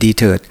ใจยินดี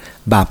เถิด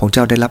บาปของเ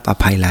จ้าได้รับอ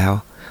ภัยแล้ว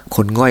ค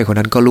นง่อยคน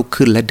นั้นก็ลุก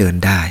ขึ้นและเดิน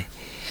ได้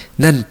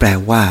นั่นแปล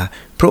ว่า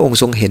พระองค์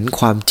ทรงเห็น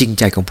ความจริง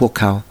ใจของพวก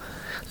เขา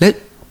และ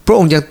พระอ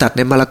งค์ยังตรัสใ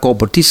นมาระโก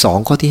บทที่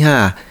2ข้อที่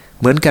5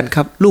เหมือนกันค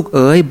รับลูกเ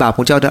อ๋ยบาปข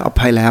องเจ้าได้อ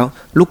ภัยแล้ว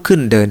ลุกขึ้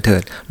นเดินเถิ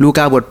ดลูก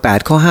าบท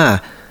8ข้อ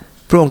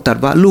5พระองค์ตรัส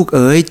ว่าลูกเ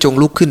อ๋ยจง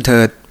ลุกขึ้นเ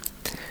ถิด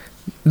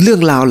เรื่อ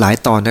งราวหลาย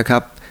ตอนนะครั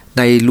บใ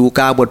นลูก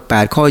าบท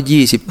8ข้อ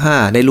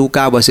25ในลูก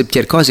าบท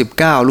17ข้อ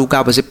19ลูกา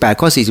บท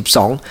18ข้อ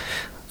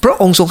42พระ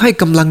องค์ทรงให้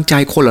กำลังใจ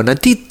คนเหล่านั้น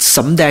ที่ส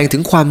ำแดงถึ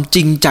งความจ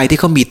ริงใจที่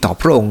เขามีต่อ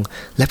พระองค์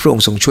และพระอง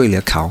ค์ทรงช่วยเหลื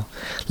อเขา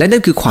และนั่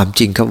นคือความ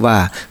จริงครับว่า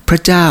พระ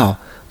เจ้า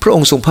พระอ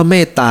งค์ทรงพระเม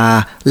ตตา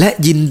และ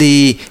ยินดี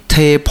เท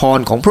พร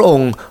ของพระอง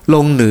ค์ล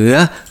งเหนือ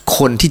ค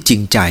นที่จริ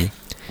งใจ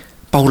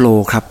เปาโล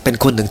ครับเป็น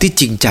คนหนึ่งที่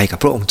จริงใจกับ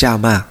พระองค์เจ้า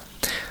มาก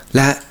แ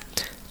ละ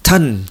ท่า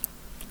น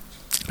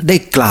ได้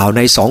กล่าวใ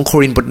น2โค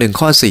รินธ์บท1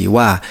ข้อ4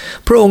ว่า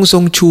พระองค์ทร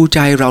งชูใจ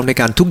เราใน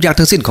การทุกข์ยาก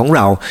ทั้งสิ้นของเ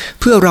รา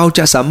เพื่อเราจ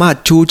ะสามารถ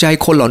ชูใจ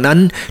คนเหล่านั้น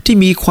ที่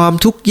มีความ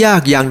ทุกข์ยา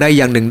กอย่างใดอ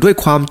ย่างหนึ่งด้วย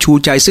ความชู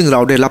ใจซึ่งเร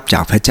าได้รับจ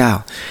ากพระเจ้า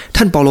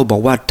ท่านเปาโลบอ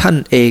กว่าท่าน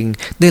เอง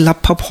ได้รับ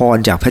พระพร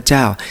จากพระเจ้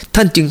าท่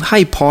านจึงให้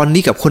พร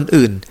นี้กับคน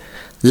อื่น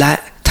และ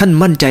ท่าน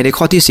มั่นใจใน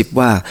ข้อที่10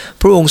ว่า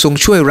พระองค์ทรง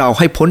ช่วยเรา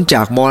ให้พ้นจ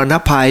ากมรณ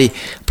ภัย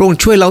พระองค์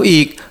ช่วยเรา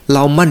อีกเร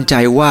ามั่นใจ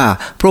ว่า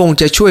พระองค์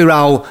จะช่วยเร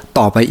า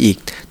ต่อไปอีก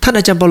ท่านอ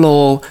าจารย์เปาโล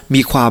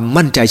มีความ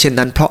มั่นใจเช่น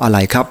นั้นเพราะอะไร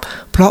ครับ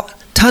เพราะ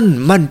ท่าน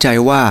มั่นใจ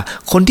ว่า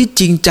คนที่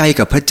จริงใจ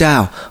กับพระเจ้า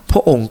พร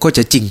ะองค์ก็จ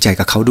ะจริงใจ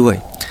กับเขาด้วย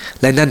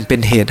และนั่นเป็น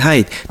เหตุให้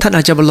ท่านอ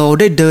าจารย์เปาโล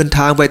ได้เดินท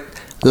างไป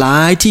หลา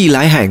ยที่หล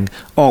ายแห่ง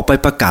ออกไป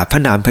ประกาศพร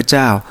ะนามพระเ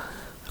จ้า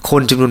ค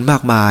นจำนวนมา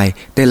กมาย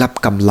ได้รับ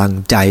กำลัง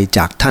ใจจ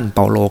ากท่านเป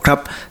าโลครับ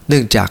เนื่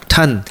องจาก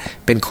ท่าน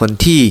เป็นคน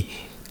ที่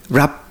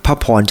รับพระ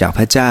พรจากพ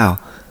ระเจ้า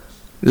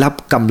รับ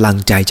กำลัง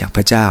ใจจากพ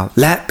ระเจ้า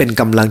และเป็น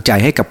กำลังใจ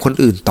ให้กับคน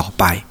อื่นต่อ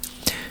ไป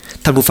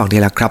ท่านผู้ฟัง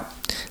ที่รักครับ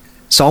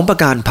2ประ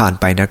การผ่าน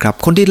ไปนะครับ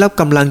คนที่รับ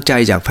กำลังใจ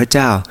จากพระเ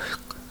จ้า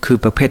คือ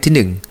ประเภท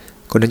ที่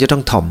1คนนั้นจะต้อ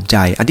งถ่อมใจ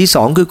อันที่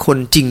2คือคน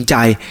จริงใจ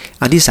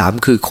อันที่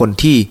3คือคน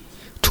ที่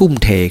ทุ่ม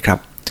เทครับ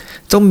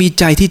ต้องมี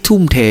ใจที่ทุ่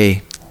มเท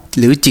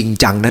หรือจริง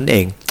จังนั่นเอ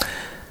ง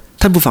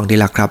ท่านผู้ฟังที่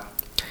รักครับ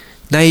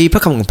ในพร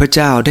ะคำของพระเ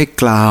จ้าได้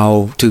กล่าว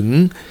ถึง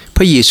พ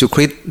ระเยซูค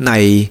ริสต์ใน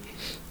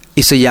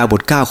อิสยาห์บ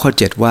ท9ข้อ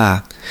7ว่า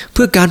เ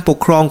พื่อการปก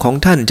ครองของ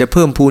ท่านจะเ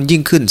พิ่มพูนยิ่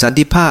งขึ้นสัน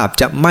ติภาพ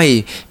จะไม่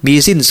มี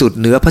สิ้นสุด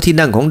เหนือพระที่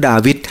นั่งของดา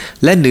วิด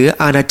และเหนือ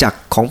อาณาจักร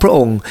ของพระอ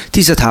งค์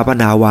ที่สถาป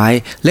นาไว้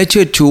และเ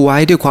ชิดชูไว้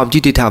ด้วยความยุ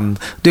ติธรรม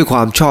ด้วยคว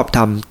ามชอบธ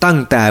รรมตั้ง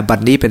แต่บัด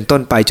นี้เป็นต้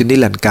นไปจนนิ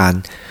รันดร์กาล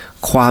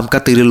ความกร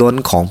ะตือรือร้น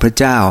ของพระ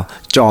เจ้า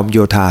จอมโย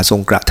ธาทร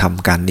งกระท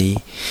ำการนี้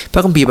พร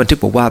ะคัมภีร์บันทึก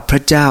บอกว่าพร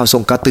ะเจ้าทร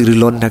งกระตือรือ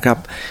ร้นนะครับ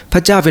พร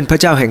ะเจ้าเป็นพระ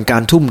เจ้าแห่งกา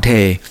รทุ่มเท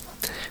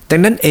ดั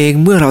งนั้นเอง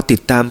เมื่อเราติ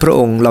ดตามพระอ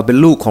งค์เราเป็น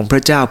ลูกของพร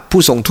ะเจ้า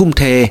ผู้ทรงทุ่ม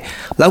เท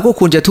เราก็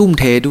ควรจะทุ่ม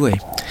เทด้วย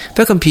พ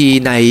ระคัมภีร์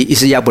ในอิ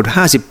สยาห์บท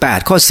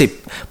58ข้อ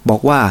10บอ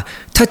กว่า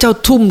ถ้าเจ้า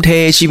ทุ่มเท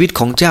ชีวิต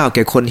ของเจ้าแ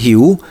ก่คนหิ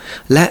ว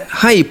และ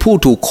ให้ผู้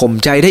ถูกข่ม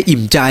ใจได้อิ่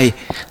มใจ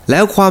แล้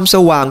วความส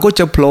ว่างก็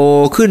จะโผล่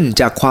ขึ้น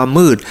จากความ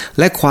มืด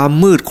และความ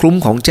มืดคลุ้ม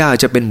ของเจ้า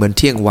จะเป็นเหมือนเ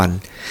ที่ยงวัน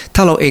ถ้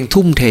าเราเอง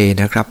ทุ่มเท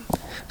นะครับ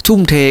ทุ่ม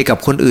เทกับ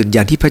คนอื่นอ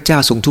ย่างที่พระเจ้า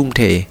ทรงทุ่มเ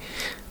ท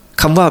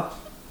คำว่า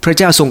พระ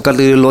เจ้าทรงกระ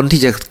ตือรือร้น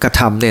ที่จะกระ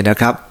ทำเนี่ยนะ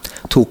ครับ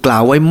ถูกกล่า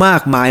วไว้มา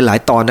กมายหลาย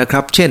ตอนนะค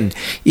รับเช่น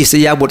อิส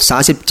ยาห์บท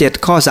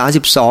37ข้อ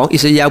32อิ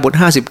สยาห์บท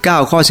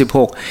59ข้อ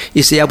16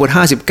อิสยาห์บท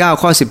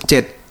59ข้อ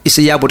17อิส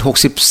ยาห์บท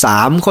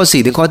63ข้อ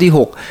4ถึงข้อที่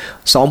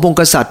6 2พงศ์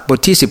กษัตริย์บท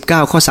ที่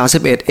19ข้อ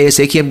31เอเส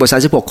เคียลบท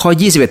36ข้อ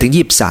21ถึง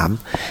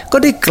23ก็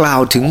ได้กล่า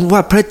วถึงว่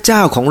าพระเจ้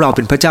าของเราเ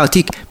ป็นพระเจ้า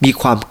ที่มี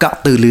ความกระ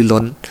ตือรือ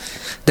ร้น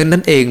ดังนั้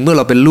นเองเมื่อเ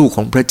ราเป็นลูกข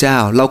องพระเจ้า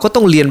เราก็ต้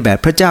องเรียนแบบ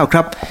พระเจ้าค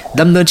รับ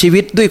ดำเนินชี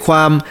วิตด้วยคว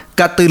าม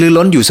กระตือรือ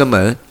ร้นอยู่เสม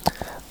อ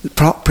เ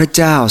พราะพระเ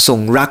จ้าทรง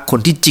รักคน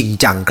ที่จริง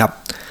จังครับ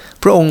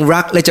พระองค์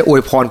รักและจะอว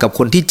ยพรกับค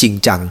นที่จริง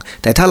จัง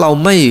แต่ถ้าเรา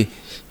ไม่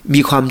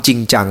มีความจริง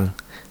จัง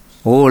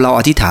เรา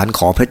อธิษฐานข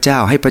อพระเจ้า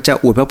ให้พระเจ้า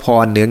อวยพ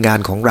รเหนืองาน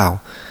ของเรา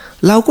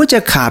ก็จะ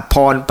ขาดพ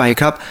รไป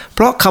ครับเพ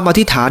ราะคำอ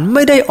ธิษฐานไ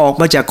ม่ได้ออก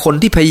มาจากคน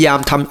ที่พยายาม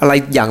ทำอะไร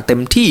อย่างเต็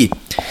มที่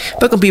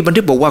พระคัมภีร์บัน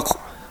ทึกบอกว่า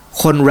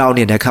คนเราเ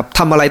นี่ยนะครับท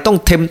ำอะไรต้อง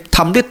ท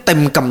ำด้วยเต็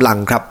มกำลัง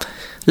ครับ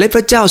และพ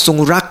ระเจ้าทรง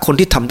รักคน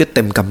ที่ทำด้วยเ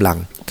ต็มกำลัง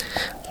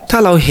ถ้า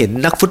เราเห็น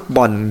นักฟุตบ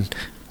อล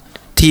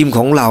ทีมข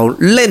องเรา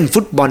เล่นฟุ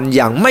ตบอลอ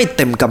ย่างไม่เ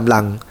ต็มกำลั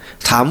ง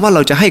ถามว่าเร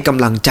าจะให้ก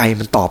ำลังใจ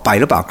มันต่อไป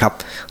หรือเปล่าครับ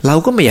เรา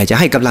ก็ไม่อยากจะ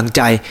ให้กำลังใ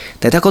จ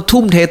แต่ถ้าเขา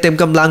ทุ่มเทเต็ม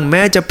กำลังแ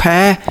ม้จะแพ้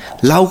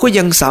เราก็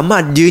ยังสามา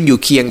รถยืนอยู่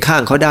เคียงข้า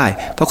งเขาได้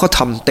เพราะเขาท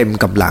ำเต็ม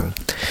กำลัง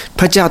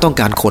พระเจ้าต้อง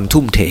การคน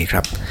ทุ่มเทค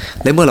รับ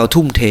และเมื่อเรา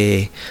ทุ่มเท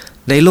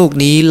ในโลก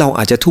นี้เราอ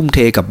าจจะทุ่มเท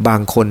กับบา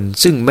งคน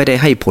ซึ่งไม่ได้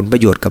ให้ผลปร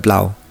ะโยชน์กับเรา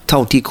เท่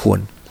าที่ควร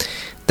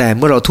แต่เ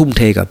มื่อเราทุ่มเ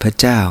ทกับพระ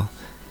เจ้า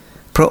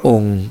พระอ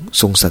งค์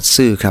ทรงสัตย์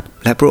ซื่อครับ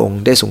และพระองค์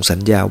ได้ทรงสัญ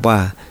ญาว่า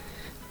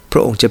พร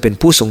ะองค์จะเป็น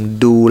ผู้ทรง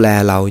ดูแล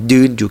เรา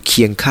ยืนอยู่เ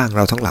คียงข้างเ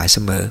ราทั้งหลายเส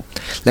มอ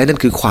และนั่น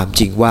คือความ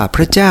จริงว่าพ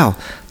ระเจ้า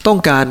ต้อง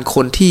การค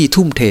นที่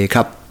ทุ่มเทค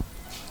รับ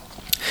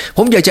ผ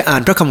มอยากจะอ่า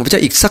นพระคำของพระเจ้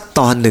าอีกสักต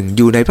อนหนึ่งอ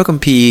ยู่ในพระคัม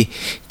ภีร์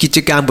กิจ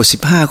การบท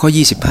15ข้อ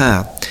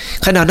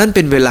25ขณะนั้นเ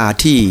ป็นเวลา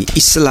ที่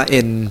อิสราเอ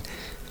ล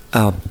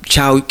ช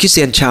าวคริสเ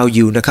ตียนชาว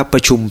ยิวนะครับปร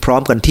ะชุมพร้อ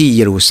มกันที่เ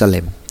ยรูซาเล็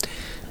ม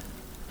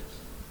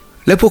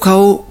และพวกเขา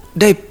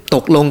ได้ต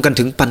กลงกัน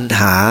ถึงปัญ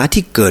หา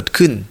ที่เกิด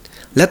ขึ้น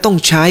และต้อง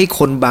ใช้ค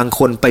นบางค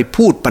นไป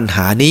พูดปัญห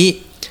านี้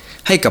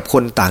ให้กับค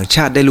นต่างช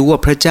าติได้รู้ว่า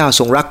พระเจ้า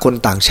ทรงรักคน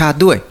ต่างชาติ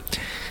ด้วย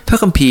พระ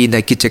คัมภีร์ใน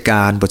กิจก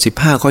ารบท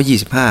15ข้อ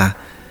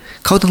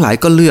25เขาทั้งหลาย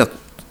ก็เลือก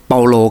เปา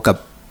โลกับ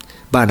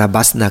บานา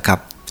บัสนะครับ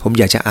ผม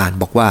อยากจะอ่าน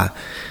บอกว่า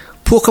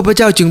พวกข้าพเ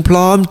จ้าจึงพ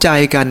ร้อมใจ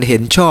กันเห็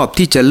นชอบ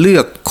ที่จะเลื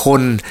อกค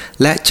น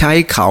และใช้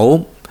เขา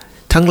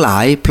ทั้งหลา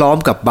ยพร้อม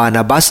กับบาน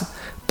าบัส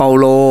เปา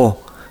โล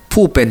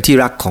ผู้เป็นที่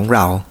รักของเร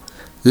า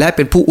และเ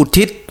ป็นผู้อุ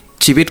ทิศ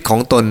ชีวิตของ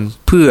ตน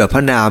เพื่อพร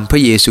ะนามพร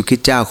ะเยซูคริส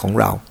ต์เจ้าของ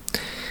เรา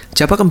จ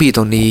ากพระคัมภีร์ต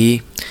รงนี้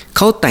เ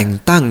ขาแต่ง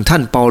ตั้งท่า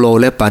นเปาโล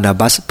และบานา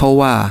บัสเพราะ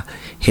ว่า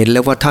เห็นแล้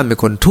วว่าท่านเป็น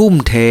คนทุ่ม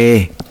เ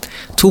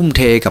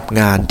ทกับ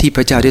งานที่พ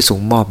ระเจ้าได้ทรง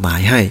มอบหมา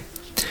ยให้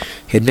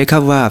เห็นไหมครั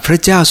บว่าพระ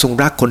เจ้าทรง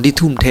รักคนที่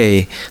ทุ่มเท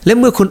และ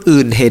เมื่อคน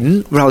อื่นเห็น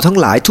เราทั้ง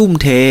หลายทุ่ม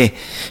เท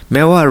แ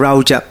ม้ว่าเรา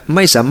จะไ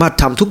ม่สามารถ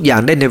ทำทุกอย่า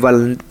งได้ใน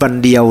วัน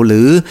เดียวห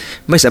รือ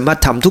ไม่สามารถ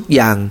ทำทุกอ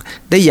ย่าง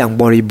ได้อย่าง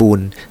บริบูร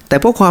ณ์แต่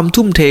เพราะความ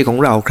ทุ่มเทของ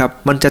เราครับ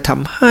มันจะท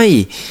ำให้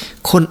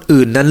คน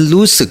อื่นนั้น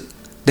รู้สึก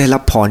ได้รั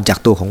บพรจาก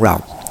ตัวของเรา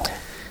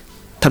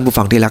ท่านผู้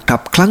ฟังที่รักครั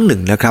บครั้งหนึ่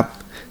งนะครับ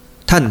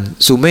ท่าน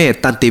สุเมธ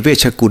ตันติเว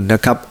ชกุลน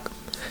ะครับ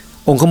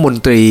องคมน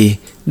ตรี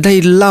ได้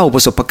เล่าป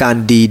ระสบการ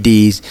ณ์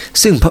ดี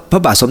ๆซึ่งพร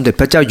ะบาทสมเด็จ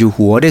พระเจ้าอยู่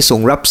หัวได้ทรง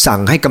รับสั่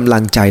งให้กำลั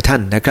งใจท่า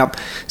นนะครับ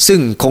ซึ่ง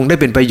คงได้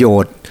เป็นประโย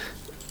ชน์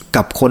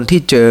กับคนที่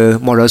เจอ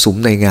มรสุม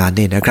ในงาน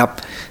นี่นะครับ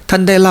ท่า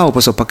นได้เล่าป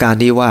ระสบการ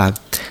ณ์นี้ว่า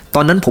ต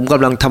อนนั้นผมก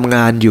ำลังทำง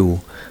านอยู่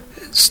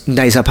ใ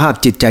นสภาพ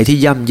จิตใจที่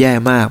ย่ำแย่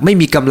มากไม่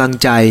มีกำลัง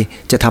ใจ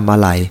จะทำอะ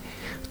ไร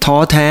ท้อ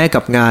แท้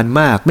กับงาน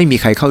มากไม่มี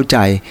ใครเข้าใจ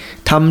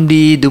ทำ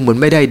ดีดูเหมือน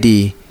ไม่ได้ดี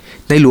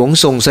ในหลวง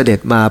ทรงเสด็จ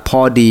มาพ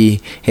อดี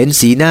เห็น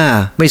สีหน้า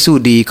ไม่สู้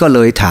ดีก็เล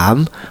ยถาม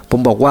ผม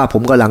บอกว่าผ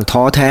มกำลัง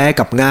ท้อแท้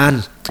กับงาน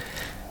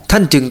ท่า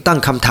นจึงตั้ง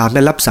คำถามแล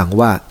ะรับสั่ง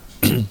ว่า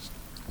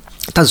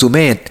ท่านสุเม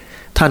ธ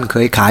ท่านเค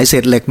ยขายเศ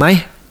ษเหล็กไหม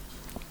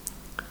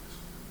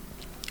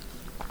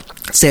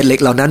เศษเหล็ก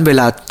เหล่านั้นเว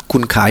ลาคุ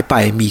ณขายไป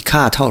มีค่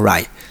าเท่าไหร่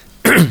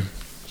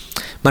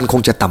มันค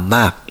งจะต่ำม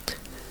าก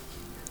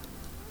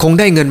คง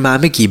ได้เงินมา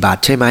ไม่กี่บาท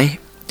ใช่ไหม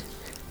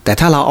แต่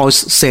ถ้าเราเอา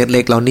เศษเห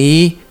ล็กเหล่านี้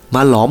ม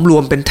าหลอมร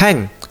วมเป็นแท่ง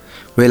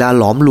เวลา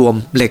หลอมรวม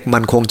เหล็กมั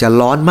นคงจะ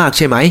ร้อนมากใ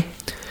ช่ไหม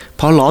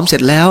พอหลอมเสร็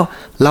จแล้ว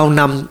เรา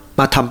นำ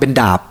มาทำเป็น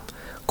ดาบ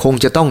คง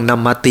จะต้องน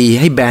ำมาตี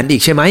ให้แบนอี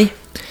กใช่ไหม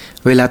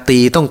เวลาตี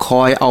ต้องค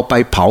อยเอาไป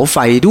เผาไฟ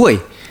ด้วย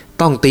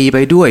ต้องตีไป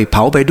ด้วยเผ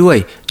าไปด้วย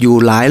อยู่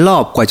หลายรอ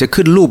บกว่าจะ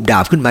ขึ้นรูปดา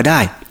บขึ้นมาได้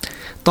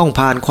ต้อง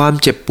ผ่านความ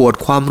เจ็บปวด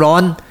ความร้อ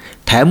น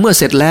แถมเมื่อ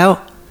เสร็จแล้ว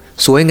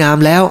สวยงาม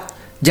แล้ว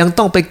ยัง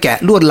ต้องไปแกะ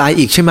ลวดลาย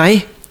อีกใช่ไหม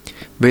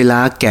เวลา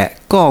แกะ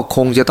ก็ค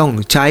งจะต้อง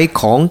ใช้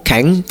ของแ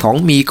ข็งของ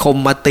มีคม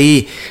มาตี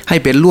ให้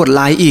เป็นลวด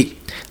ลายอีก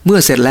เมื่อ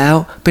เสร็จแล้ว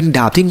เป็นด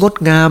าบที่งด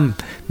งาม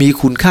มี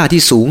คุณค่า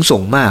ที่สูงส่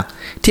งมาก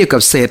เทียบกั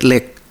บเศษเหล็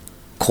ก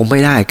คงไม่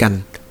ได้กัน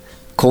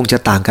คงจะ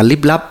ต่างกันลิ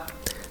บลับ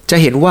จะ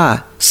เห็นว่า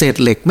เศษ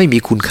เหล็กไม่มี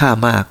คุณค่า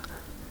มาก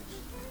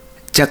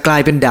จะกลา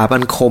ยเป็นดาบอั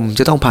นคมจ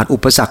ะต้องผ่านอุ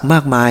ปสรรคมา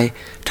กมาย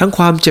ทั้งค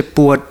วามเจ็บป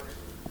วด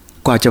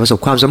กว่าจะประสบ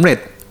ความสำเร็จ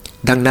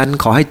ดังนั้น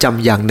ขอให้จ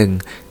ำอย่างหนึ่ง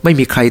ไม่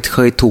มีใครเค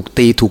ยถูก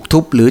ตีถูกทุ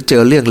บหรือเจ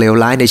อเรื่องเลว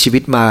ร้ายในชีวิ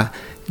ตมา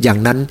อย่าง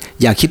นั้น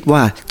อย่าคิดว่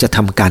าจะท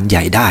ำการให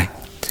ญ่ได้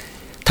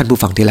ท่านผู้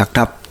ฟังที่รักค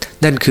รับ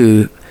นั่นคือ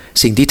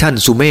สิ่งที่ท่าน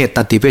สุเมธ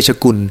ตันติเวช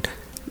กุล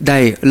ได้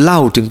เล่า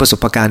ถึงประส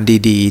บการณ์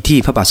ดีๆที่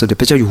พระบาทสมเด็จ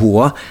พระเจ้าอยู่หัว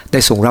ได้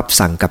ทรงรับ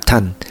สั่งกับท่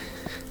าน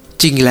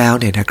จริงแล้ว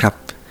เนี่ยนะครับ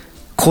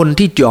คน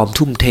ที่ยอม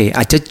ทุ่มเทอ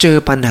าจจะเจอ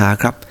ปัญหา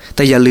ครับแ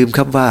ต่อย่าลืมค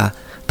รับว่า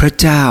พระ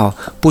เจ้า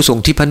ผู้ทรง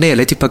ทิพเนตรแ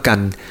ละทิพกัน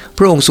พ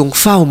ระองค์ทรง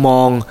เฝ้าม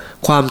อง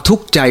ความทุก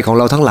ข์ใจของเ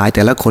ราทั้งหลายแ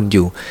ต่ละคนอ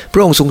ยู่พร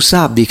ะองค์ทรงทร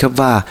าบดีครับ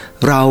ว่า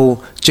เรา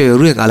เจอ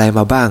เรื่องอะไรม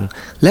าบ้าง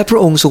และพระ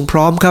องค์ทรงพ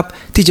ร้อมครับ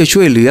ที่จะ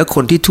ช่วยเหลือค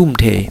นที่ทุ่ม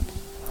เท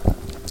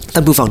ท่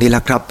านผู้ฟังที่รั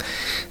กครับ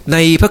ใน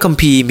พระคัม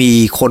ภีร์มี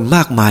คนม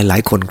ากมายหลา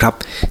ยคนครับ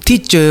ที่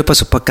เจอประ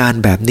สบการ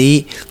ณ์แบบนี้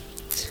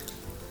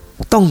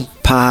ต้อง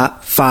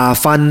ฝ่า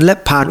ฟันและ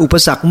ผ่านอุป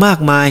สรรคมาก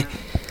มาย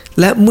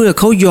และเมื่อ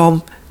เขายอม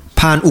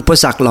ผ่านอุป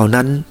สรรคเหล่า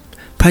นั้น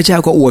พระเจ้า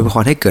ก็อวยพ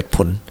รให้เกิดผ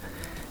ล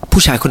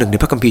ผู้ชายคนหนึ่งใน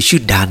พระคัมภีร์ชื่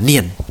อดาเนี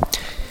ยล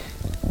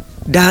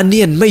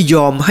ไม่ย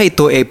อมให้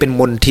ตัวเองเป็น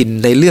มนทิน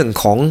ในเรื่อง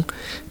ของ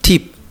ที่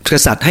ก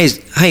ษัตริย์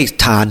ให้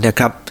ทานนะ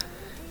ครับ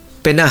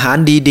เป็นอาหาร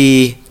ดี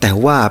ๆแต่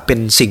ว่าเป็น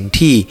สิ่ง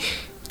ที่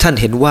ท่าน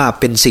เห็นว่า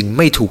เป็นสิ่งไ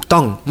ม่ถูกต้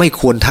องไม่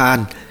ควรทาน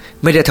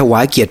ไม่ได้ถวา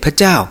ยเกียรติพระ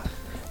เจ้า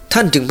ท่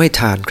านจึงไม่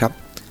ทานครับ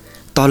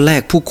ตอนแร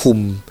กผู้คุม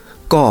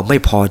ก็ไม่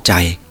พอใจ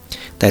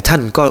แต่ท่า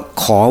นก็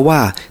ขอว่า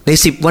ใน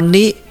10วัน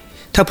นี้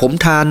ถ้าผม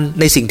ทาน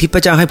ในสิ่งที่พร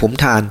ะเจ้าให้ผม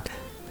ทาน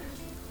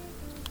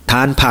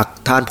ผัก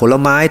ทานผล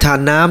ไม้ทาน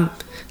น้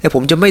ำแต่ผ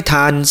มจะไม่ท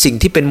านสิ่ง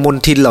ที่เป็นมล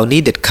ทินเหล่านี้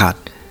เด็ดขาด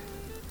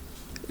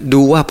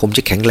ดูว่าผมจ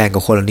ะแข็งแรงก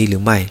ว่าคนเหล่านี้หรื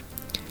อไม่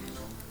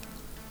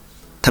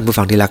ท่านผู้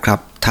ฟังที่รักครับ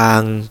ทาง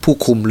ผู้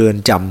คุมเรือน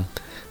จ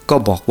ำก็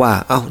บอกว่า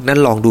นั้น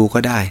ลองดูก็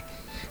ได้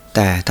แ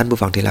ต่ท่านผู้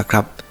ฟังที่รักค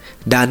รับ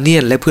ดาเนีย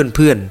ลและเ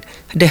พื่อน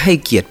ๆได้ให้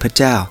เกียรติพระ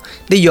เจ้า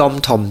ได้ยอม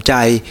ถ่อมใจ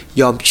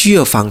ยอมเชื่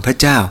อฟังพระ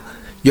เจ้า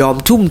ยอม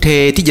ทุ่มเท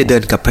ที่จะเดิ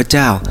นกับพระเ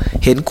จ้า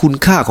เห็นคุณ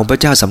ค่าของพระ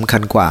เจ้าสำคั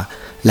ญกว่า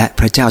และ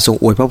พระเจ้าทรง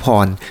อวยพระพ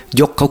ร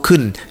ยกเขา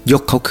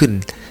ขึ้น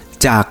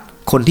จาก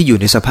คนที่อยู่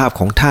ในสภาพ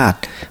ของทาส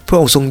พระ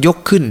องค์ทรงยก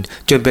ขึ้น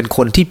จนเป็นค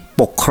นที่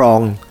ปกครอง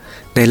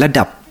ในระ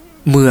ดับ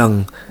เมือง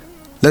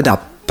ระดับ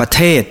ประเ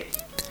ทศ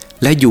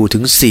และอยู่ถึ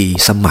ง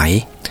4 สมัย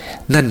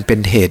นั่นเป็น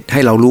เหตุให้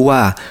เรารู้ว่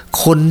า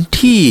คน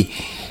ที่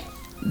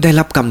ได้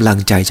รับกำลัง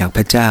ใจจากพ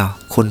ระเจ้า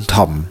คน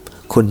ถ่อม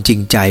คนจริ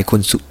งใจค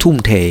นทุ่ม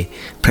เท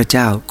พระเ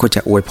จ้าก็จ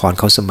ะอวยพร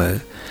เขาเสมอ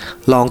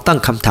ลองตั้ง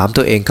คำถาม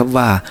ตัวเองครับ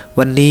ว่า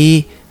วันนี้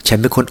ฉัน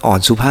เป็นคนอ่อน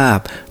สุภาพ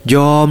ย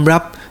อมรั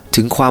บ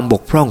ถึงความบ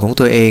กพร่องของ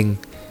ตัวเอง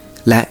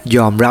และย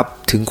อมรับ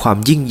ถึงความ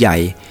ยิ่งใหญ่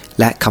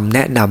และคำแน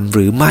ะนำห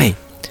รือไม่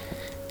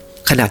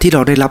ขณะที่เร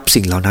าได้รับ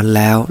สิ่งเหล่านั้นแ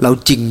ล้วเรา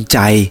จริงใจ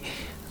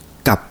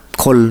กับ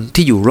คน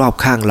ที่อยู่รอบ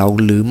ข้างเรา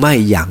หรือไม่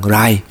อย่างไร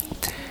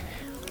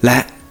และ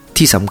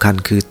ที่สำคัญ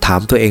คือถา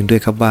มตัวเองด้ว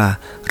ยครับว่า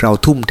เรา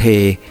ทุ่มเท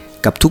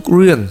กับทุกเ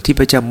รื่องที่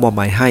พระเจ้ามอบห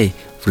มายให้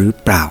หรือ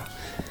เปล่า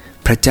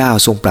พระเจ้า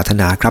ทรงปรารถ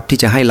นาครับที่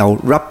จะให้เรา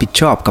รับผิด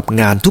ชอบกับ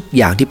งานทุก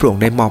อย่างที่พระอง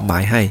ค์ได้มอบหมา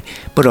ยให้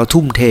เมื่อเรา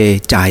ทุ่มเท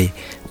ใจ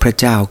พระ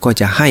เจ้าก็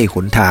จะให้ห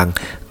นทาง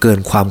เกิน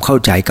ความเข้า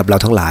ใจกับเรา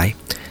ทั้งหลาย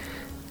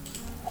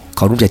ข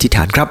อร่วมใจอธิษฐ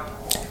านครับ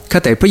ข้า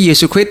แต่พระเย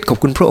ซูคริสต์ขอบ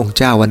คุณพระองค์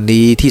เจ้าวัน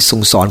นี้ที่ทร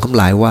งสอนข้าพ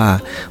เจ้าว่า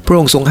พระอ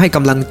งค์ทรงให้ก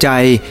ำลังใจ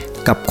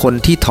กับคน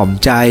ที่ถ่อม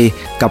ใจ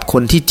กับค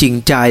นที่จริง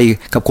ใจ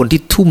กับคนที่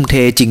ทุ่มเท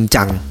จริง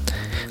จัง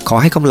ขอ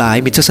ให้ข้าพเจ้า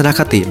มีทัศนค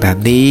ติแบบ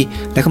นี้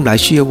และข้าพเจ้า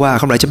เชื่อว่า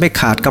ข้าพเจ้าจะไม่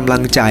ขาดกำลั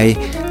งใจ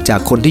จาก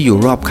คนที่อยู่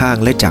รอบข้าง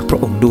และจากพระ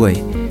องค์ด้วย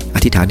อ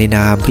ธิษฐานในน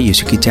ามพระเย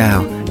ซูคริสต์เจ้า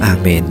อา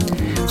เมน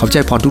ขอบใจ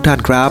พรทุกท่าน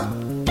ครับ